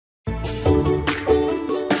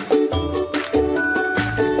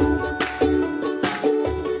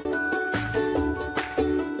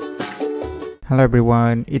Hello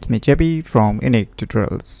everyone, it's me JB from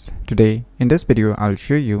UniqueTutorials. Today in this video I'll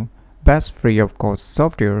show you best free of cost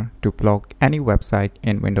software to block any website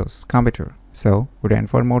in Windows computer. So without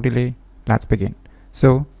further more delay, let's begin.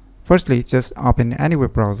 So firstly, just open any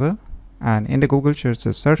web browser and in the Google search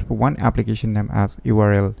just search for one application name as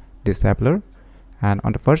URL Disabler, and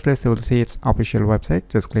on the first list you will see its official website.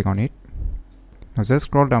 Just click on it. Now just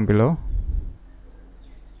scroll down below.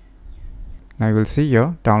 Now you will see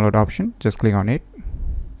your download option. Just click on it.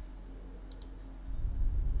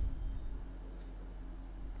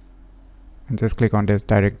 And just click on this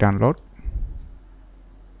direct download.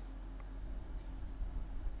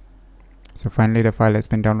 So finally the file has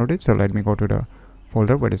been downloaded. So let me go to the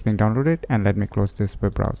folder where it's being downloaded and let me close this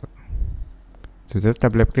web browser. So just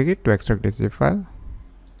double click it to extract this zip file.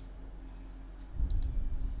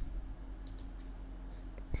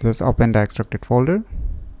 So just open the extracted folder.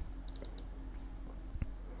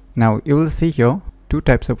 Now you will see here two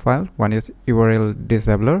types of file. One is URL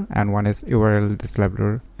disabler and one is URL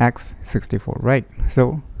disabler x64, right?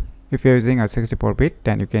 So if you're using a 64-bit,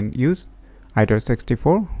 then you can use either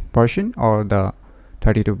 64 version or the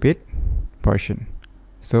 32-bit version.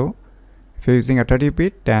 So if you're using a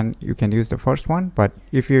 30-bit, then you can use the first one, but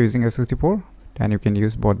if you're using a 64, then you can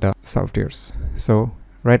use both the softwares. So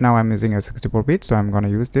right now I'm using a 64-bit, so I'm going to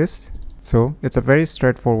use this. So it's a very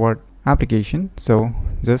straightforward application. So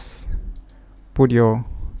just put your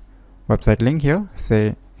website link here.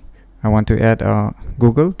 Say I want to add a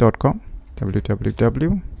google.com,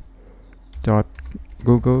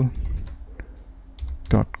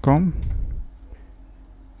 www.google.com,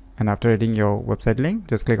 and after adding your website link,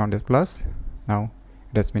 just click on this plus. Now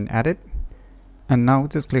it has been added, and now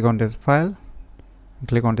just click on this file and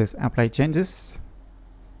click on this apply changes.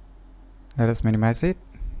 Let us minimize it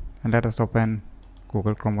and let us open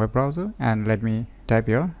Google Chrome web browser and let me type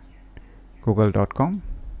here google.com.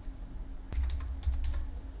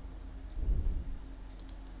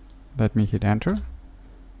 Let me hit enter.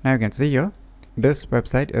 Now you can see here this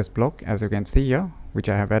website is blocked, as you can see here, which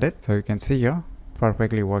I have added. So you can see here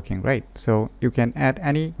perfectly working, right? So you can add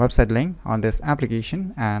any website link on this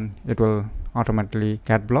application and it will automatically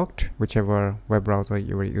get blocked whichever web browser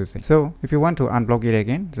you are using. So if you want to unblock it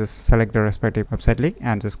again, just select the respective website link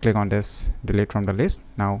and just click on this delete from the list.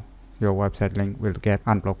 Now your website link will get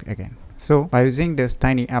unblocked again. So by using this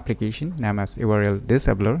tiny application named as URL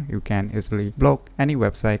Disabler, you can easily block any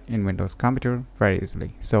website in Windows computer very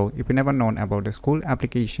easily. So if you never known about this cool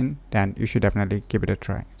application, then you should definitely give it a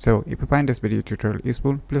try. So if you find this video tutorial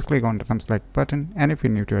useful, please click on the thumbs like button, and if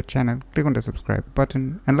you're new to our channel, click on the subscribe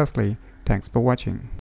button, and lastly, thanks for watching.